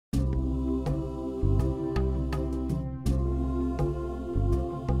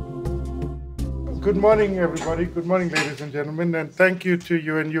Good morning, everybody. Good morning, ladies and gentlemen, and thank you to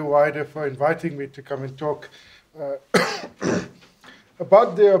UNU-WIDER for inviting me to come and talk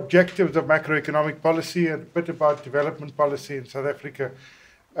about the objectives of macroeconomic policy and a bit about development policy in South Africa.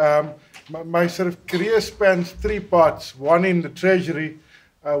 My sort of career spans three parts, one in the Treasury,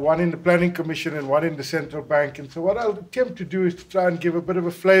 one in the Planning Commission, and one in the Central Bank. And so what I'll attempt to do is to try and give a bit of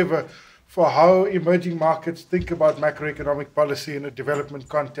a flavor for how emerging markets think about macroeconomic policy in a development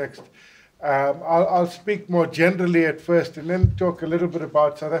context. I'll speak more generally at first and then talk a little bit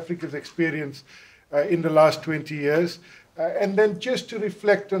about South Africa's experience in the last 20 years, and then just to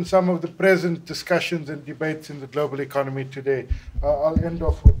reflect on some of the present discussions and debates in the global economy today. I'll end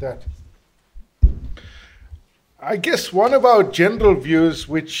off with that. I guess one of our general views,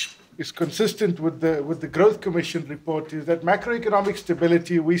 which is consistent with the Growth Commission report, is that macroeconomic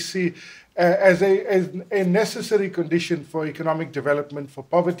stability we see as a necessary condition for economic development, for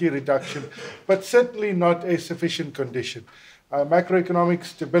poverty reduction, but certainly not a sufficient condition. Macroeconomic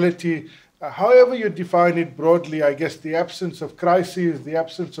stability, however you define it broadly, I guess the absence of crises, the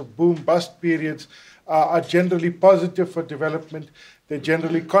absence of boom-bust periods are generally positive for development. They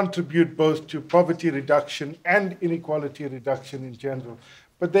generally contribute both to poverty reduction and inequality reduction in general.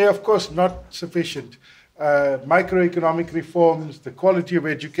 But they are, of course, not sufficient. Microeconomic reforms, the quality of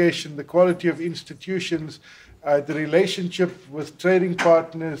education, the quality of institutions, the relationship with trading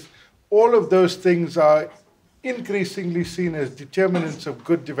partners, all of those things are increasingly seen as determinants of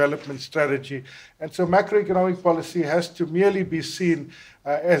good development strategy. And so macroeconomic policy has to merely be seen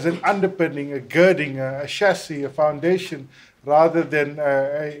as an underpinning, a girding, a chassis, a foundation, rather than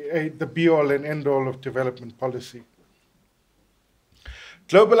the be-all and end-all of development policy.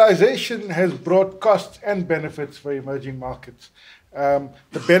 Globalization has brought costs and benefits for emerging markets.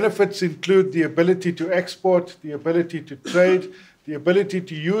 The benefits include the ability to export, the ability to trade, the ability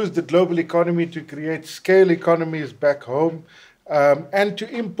to use the global economy to create scale economies back home, and to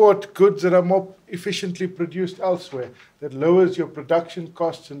import goods that are more efficiently produced elsewhere, that lowers your production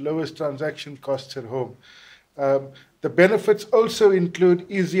costs and lowers transaction costs at home. The benefits also include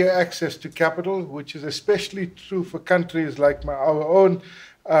easier access to capital, which is especially true for countries like our own,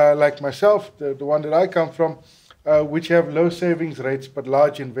 like myself, the one that I come from, which have low savings rates but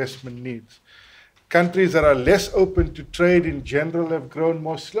large investment needs. Countries that are less open to trade in general have grown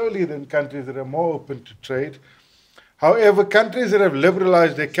more slowly than countries that are more open to trade. However, countries that have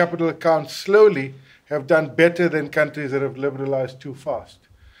liberalized their capital accounts slowly have done better than countries that have liberalized too fast.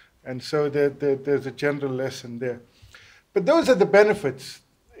 And so there's a general lesson there. But those are the benefits.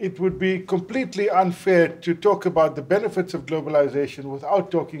 It would be completely unfair to talk about the benefits of globalization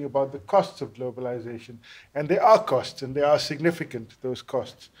without talking about the costs of globalization. And there are costs, and they are significant, those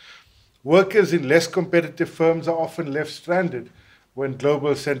costs. Workers in less competitive firms are often left stranded when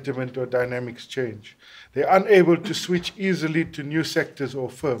global sentiment or dynamics change. They're unable to switch easily to new sectors or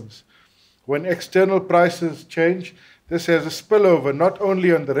firms. When external prices change, this has a spillover not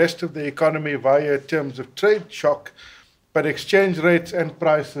only on the rest of the economy via terms of trade shock, but exchange rates and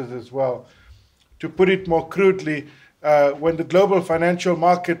prices as well. To put it more crudely, when the global financial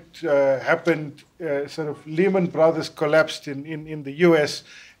market happened, sort of Lehman Brothers collapsed in the US,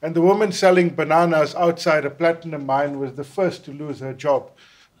 and the woman selling bananas outside a platinum mine was the first to lose her job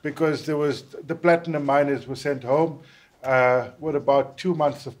because the platinum miners were sent home with about 2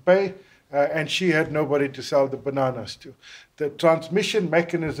 months of pay, and she had nobody to sell the bananas to. The transmission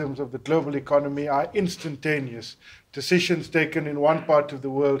mechanisms of the global economy are instantaneous. Decisions taken in one part of the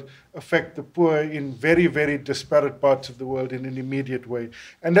world affect the poor in very, very disparate parts of the world in an immediate way.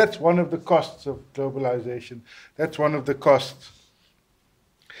 And that's one of the costs of globalization. That's one of the costs.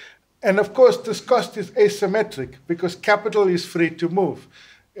 And of course, this cost is asymmetric because capital is free to move.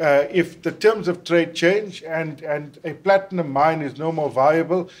 If the terms of trade change and a platinum mine is no more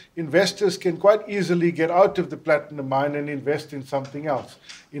viable, investors can quite easily get out of the platinum mine and invest in something else.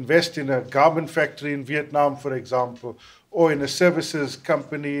 Invest in a garment factory in Vietnam, for example, or in a services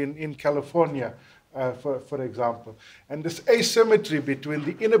company in California, for example. And this asymmetry between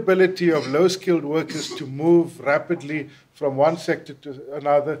the inability of low-skilled workers to move rapidly from one sector to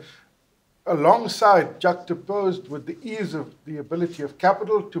another, alongside, juxtaposed with the ease of the ability of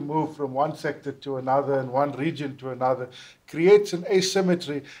capital to move from one sector to another and one region to another, creates an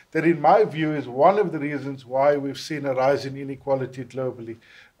asymmetry that, in my view, is one of the reasons why we've seen a rise in inequality globally.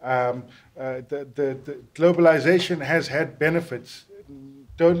 The globalization has had benefits.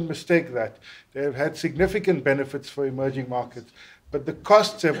 Don't mistake that. They have had significant benefits for emerging markets, but the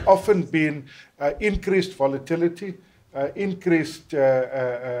costs have often been increased volatility, increased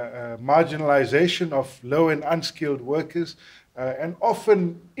marginalization of low and unskilled workers, and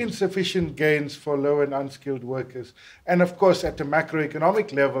often insufficient gains for low and unskilled workers. And of course, at a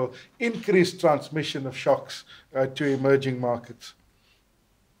macroeconomic level, increased transmission of shocks to emerging markets.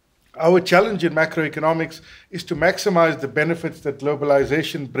 Our challenge in macroeconomics is to maximize the benefits that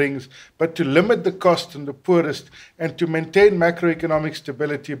globalization brings, but to limit the cost on the poorest and to maintain macroeconomic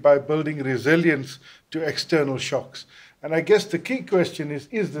stability by building resilience to external shocks. And I guess the key question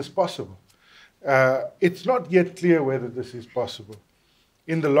is this possible? It's not yet clear whether this is possible.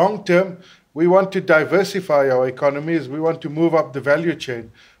 In the long term, we want to diversify our economies. We want to move up the value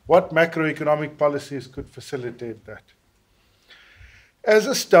chain. What macroeconomic policies could facilitate that? As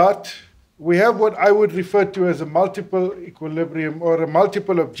a start, we have what I would refer to as a multiple equilibrium or a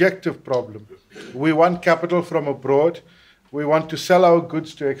multiple objective problem. We want capital from abroad. We want to sell our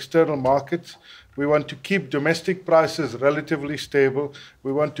goods to external markets. We want to keep domestic prices relatively stable.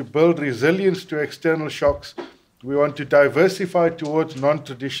 We want to build resilience to external shocks. We want to diversify towards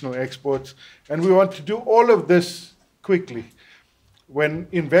non-traditional exports. And we want to do all of this quickly when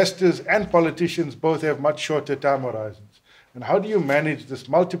investors and politicians both have much shorter time horizons. And how do you manage this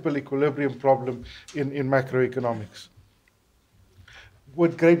multiple equilibrium problem in macroeconomics?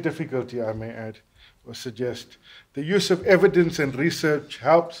 With great difficulty, I may add or suggest. The use of evidence and research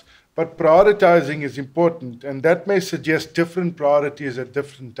helps, but prioritizing is important, and that may suggest different priorities at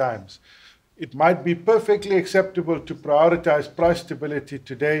different times. It might be perfectly acceptable to prioritize price stability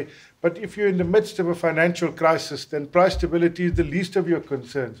today, but if you're in the midst of a financial crisis, then price stability is the least of your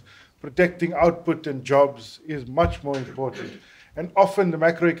concerns. Protecting output and jobs is much more important. And often the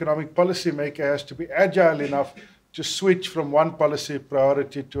macroeconomic policymaker has to be agile enough to switch from one policy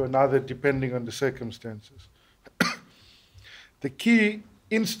priority to another depending on the circumstances. The key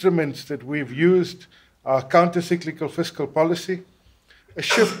instruments that we've used are countercyclical fiscal policy, a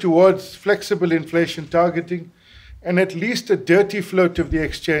shift towards flexible inflation targeting, and at least a dirty float of the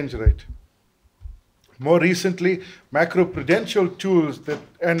exchange rate. More recently, macroprudential tools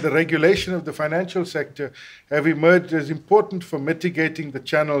and the regulation of the financial sector have emerged as important for mitigating the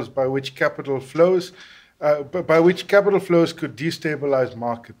channels by which capital flows could destabilize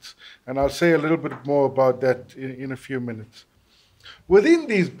markets. And I'll say a little bit more about that in a few minutes. Within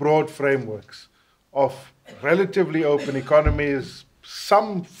these broad frameworks of relatively open economies,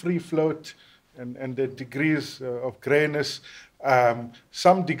 some free float and the degrees of grayness,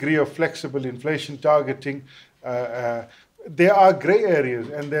 some degree of flexible inflation targeting, there are gray areas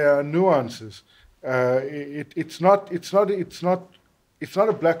and there are nuances. It's not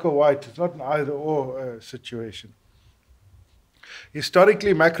a black or white. It's not an either-or situation.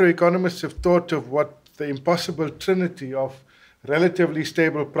 Historically, macroeconomists have thought of what the impossible trinity of relatively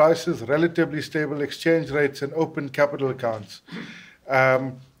stable prices, relatively stable exchange rates, and open capital accounts.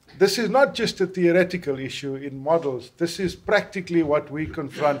 This is not just a theoretical issue in models. This is practically what we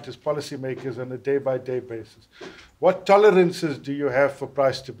confront as policymakers on a day-by-day basis. What tolerances do you have for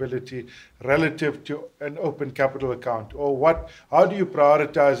price stability relative to an open capital account? Or how do you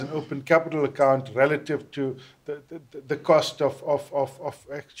prioritize an open capital account relative to the cost of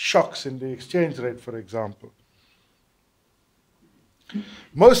shocks in the exchange rate, for example?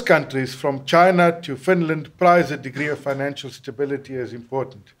 Most countries, from China to Finland, prize a degree of financial stability as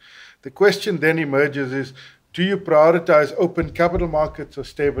important. The question then emerges is, do you prioritize open capital markets or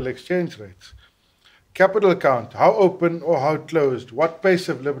stable exchange rates? Capital account, how open or how closed? What pace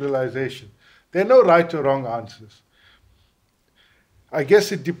of liberalization? There are no right or wrong answers. I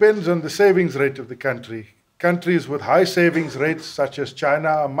guess it depends on the savings rate of the country. Countries with high savings rates, such as China,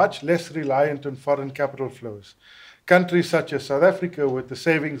 are much less reliant on foreign capital flows. Countries such as South Africa, with a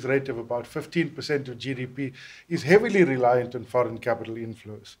savings rate of about 15% of GDP, is heavily reliant on foreign capital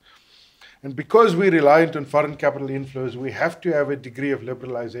inflows. And because we're reliant on foreign capital inflows, we have to have a degree of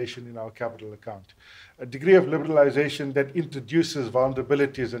liberalization in our capital account, a degree of liberalization that introduces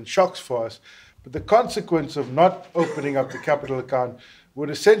vulnerabilities and shocks for us. But the consequence of not opening up the capital account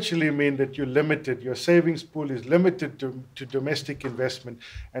would essentially mean that you're limited, your savings pool is limited to domestic investment,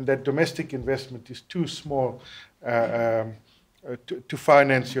 and that domestic investment is too small to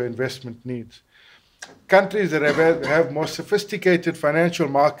finance your investment needs. Countries that have more sophisticated financial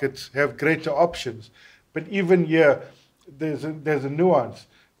markets have greater options, but even here, there's a nuance.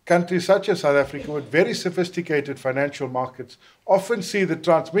 Countries such as South Africa with very sophisticated financial markets often see the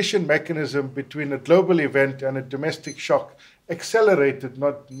transmission mechanism between a global event and a domestic shock accelerated,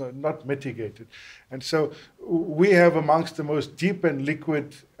 not mitigated. And so we have amongst the most deep and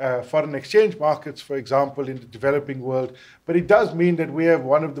liquid foreign exchange markets, for example, in the developing world, but it does mean that we have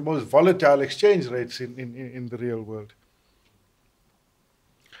one of the most volatile exchange rates in the real world.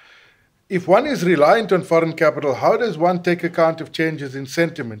 if one is reliant on foreign capital, how does one take account of changes in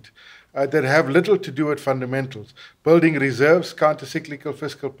sentiment that have little to do with fundamentals? Building reserves, counter-cyclical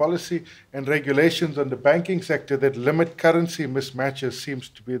fiscal policy, and regulations on the banking sector that limit currency mismatches seems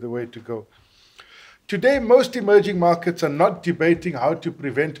to be the way to go. Today, most emerging markets are not debating how to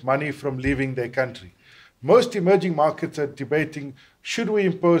prevent money from leaving their country. Most emerging markets are debating, should we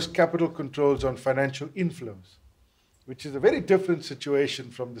impose capital controls on financial inflows? Which is a very different situation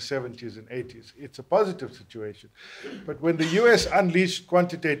from the 70s and 80s. It's a positive situation. But when the US unleashed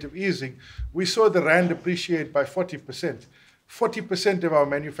quantitative easing, we saw the rand appreciate by 40%. 40% of our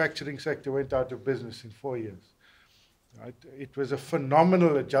manufacturing sector went out of business in 4 years. Right? It was a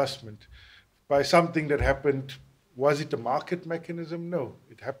phenomenal adjustment by something that happened. Was it a market mechanism? No,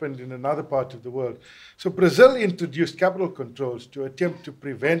 it happened in another part of the world. So Brazil introduced capital controls to attempt to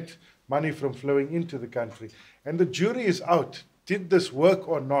prevent money from flowing into the country. And the jury is out. Did this work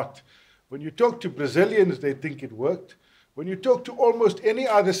or not? When you talk to Brazilians, they think it worked. When you talk to almost any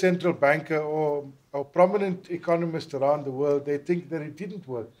other central banker or prominent economist around the world, they think that it didn't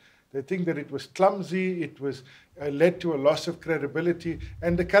work. They think that it was clumsy, it was led to a loss of credibility,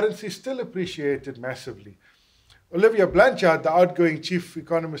 and the currency still appreciated massively. Olivier Blanchard, the outgoing chief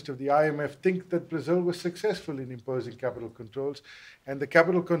economist of the IMF, thinks that Brazil was successful in imposing capital controls, and the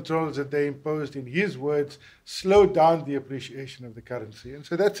capital controls that they imposed, in his words, slowed down the appreciation of the currency. And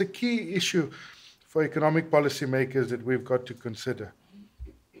so that's a key issue for economic policymakers that we've got to consider.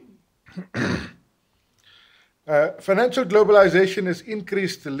 Financial globalization has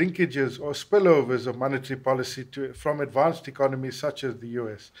increased the linkages or spillovers of monetary policy from advanced economies such as the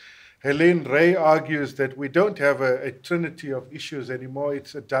US. Helene Ray argues that we don't have a trinity of issues anymore.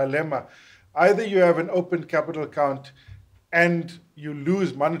 It's a dilemma. Either you have an open capital account and you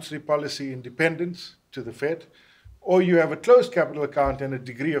lose monetary policy independence to the Fed, or you have a closed capital account and a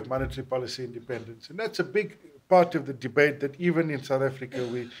degree of monetary policy independence. And that's a big part of the debate that even in South Africa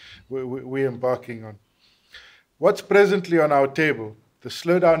we're embarking on. What's presently on our table? The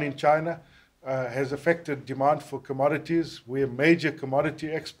slowdown in China has affected demand for commodities. We're a major commodity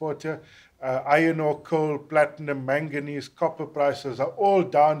exporter. Iron ore, coal, platinum, manganese, copper prices are all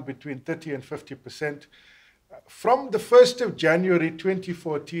down between 30 and 50%. From the 1st of January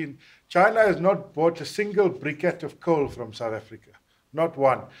 2014, China has not bought a single briquette of coal from South Africa, not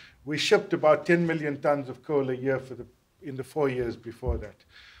one. We shipped about 10 million tons of coal a year in the 4 years before that.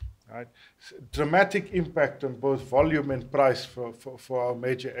 Right? Dramatic impact on both volume and price for our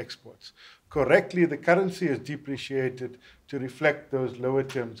major exports. Correctly, the currency is depreciated to reflect those lower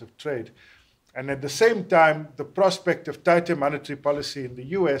terms of trade. And at the same time, the prospect of tighter monetary policy in the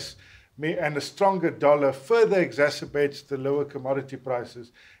US and a stronger dollar further exacerbates the lower commodity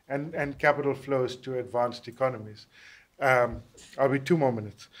prices and capital flows to advanced economies. I'll be 2 more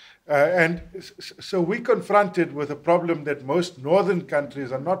minutes. And so we're confronted with a problem that most northern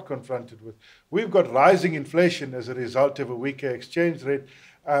countries are not confronted with. We've got rising inflation as a result of a weaker exchange rate,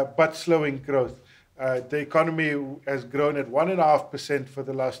 but slowing growth. The economy has grown at 1.5% for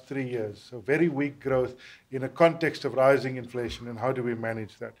the last 3 years. So very weak growth in a context of rising inflation. And how do we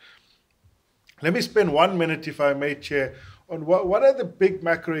manage that? Let me spend 1 minute, if I may, Chair, on what are the big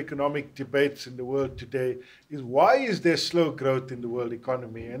macroeconomic debates in the world today is why is there slow growth in the world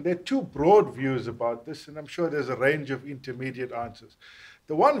economy? And there are 2 broad views about this, and I'm sure there's a range of intermediate answers.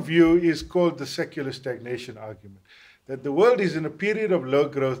 The one view is called the secular stagnation argument, that the world is in a period of low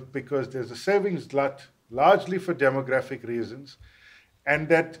growth because there's a savings glut, largely for demographic reasons, and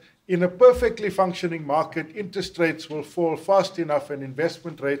that in a perfectly functioning market, interest rates will fall fast enough and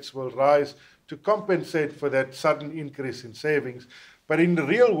investment rates will rise to compensate for that sudden increase in savings. But in the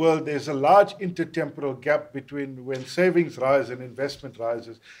real world, there's a large intertemporal gap between when savings rise and investment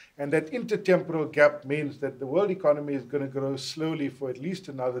rises. And that intertemporal gap means that the world economy is going to grow slowly for at least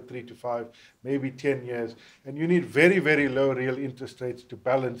another 3 to 5, maybe 10 years. And you need very, very low real interest rates to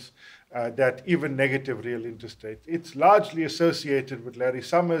balance that, even negative real interest rates. It's largely associated with Larry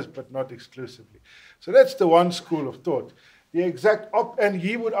Summers, but not exclusively. So that's the one school of thought. The exact and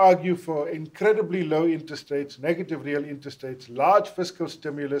he would argue for incredibly low interest rates, negative real interest rates, large fiscal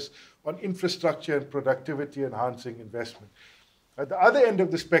stimulus on infrastructure and productivity enhancing investment. At the other end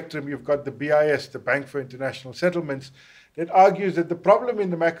of the spectrum, you've got the BIS, the Bank for International Settlements, that argues that the problem in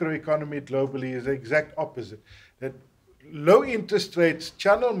the macroeconomy globally is the exact opposite, that low interest rates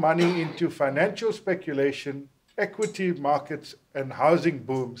channel money into financial speculation, equity markets and housing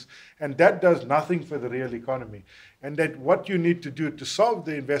booms, and that does nothing for the real economy. And that what you need to do to solve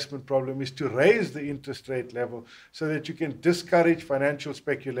the investment problem is to raise the interest rate level so that you can discourage financial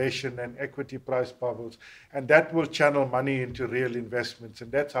speculation and equity price bubbles, and that will channel money into real investments,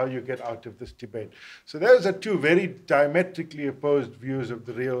 and that's how you get out of this debate. So those are two very diametrically opposed views of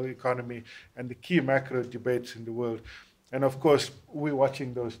the real economy and the key macro debates in the world. And of course, we're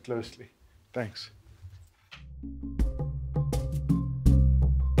watching those closely. Thanks.